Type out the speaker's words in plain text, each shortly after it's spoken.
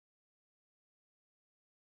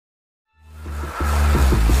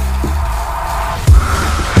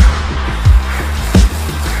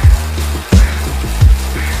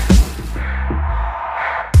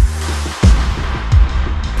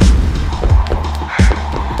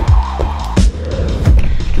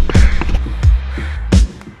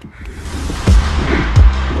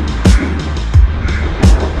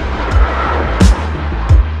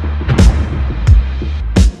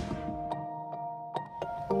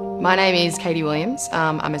My name is Katie Williams.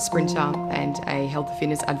 I'm a sprinter and a health and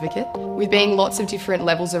fitness advocate. With being lots of different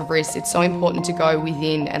levels of risk, it's so important to go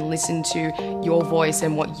within and listen to your voice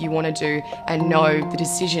and what you want to do and know the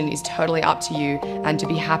decision is totally up to you and to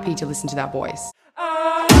be happy to listen to that voice.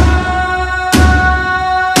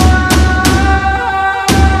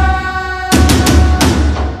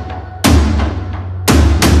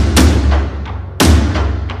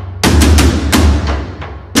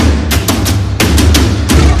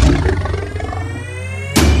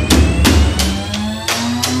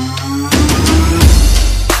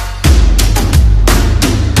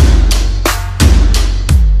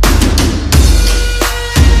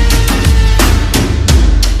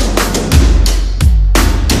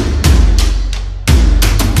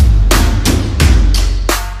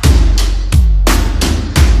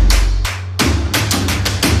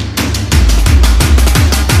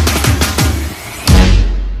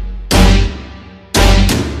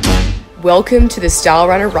 Welcome to the Style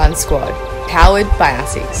Runner Run Squad, powered by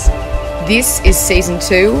ASICS. This is season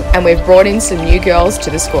 2 and we've brought in some new girls to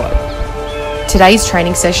the squad. Today's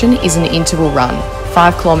training session is an interval run,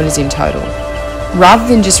 5 kilometres in total. Rather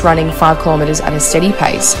than just running 5 kilometres at a steady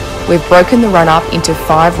pace, we've broken the run up into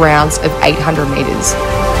 5 rounds of 800 metres.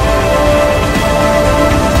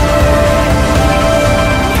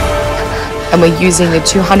 And we're using the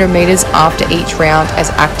 200 metres after each round as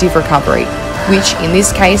active recovery, which in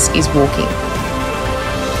this case is walking.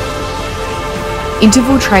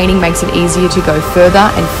 Interval training makes it easier to go further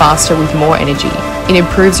and faster with more energy. It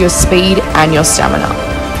improves your speed and your stamina.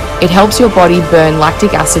 It helps your body burn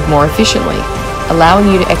lactic acid more efficiently, allowing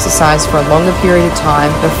you to exercise for a longer period of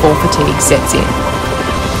time before fatigue sets in.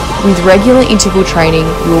 With regular interval training,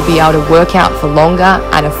 you will be able to work out for longer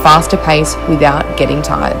at a faster pace without getting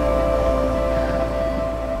tired.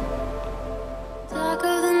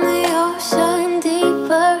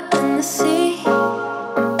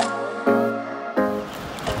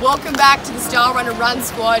 Welcome back to the Style Runner Run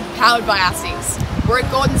Squad, powered by ASICS. We're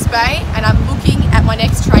at Gordons Bay and I'm looking at my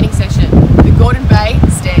next training session, the Gordon Bay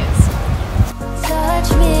Stairs.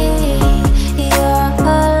 Touch me, you're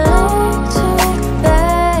electric,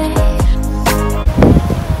 babe.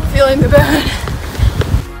 Feeling the burn.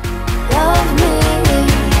 Love me,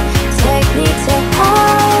 take me to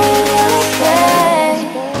higher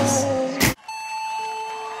space.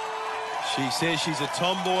 She says she's a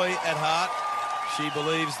tomboy at heart. She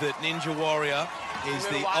believes that Ninja Warrior is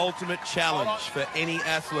the ultimate challenge for any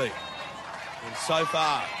athlete. And so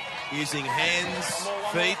far, using hands,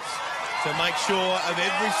 feet, to make sure of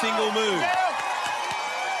every single move.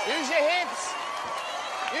 Use your hips.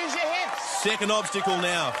 Use your hips. Second obstacle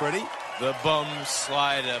now, Freddie. The bum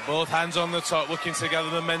slider. Both hands on the top, looking to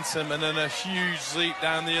gather momentum, and then a huge leap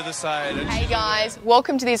down the other side. Hey guys,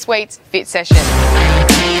 welcome to this week's Fit Session.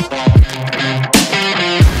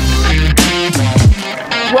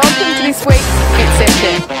 Welcome to this week's Fit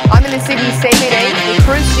Session. I'm in the Sydney CBD, the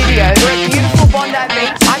Cruise Studio. We're at beautiful Bondi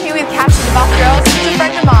Beach. I'm here with Cash of the Buff Girls. She's a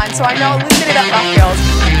friend of mine, so I know a little bit about Buff Girls.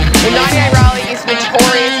 The 98 Rally is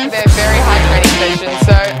notorious for their very high training sessions,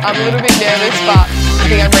 so I'm a little bit nervous, but I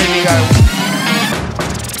think I'm ready to go.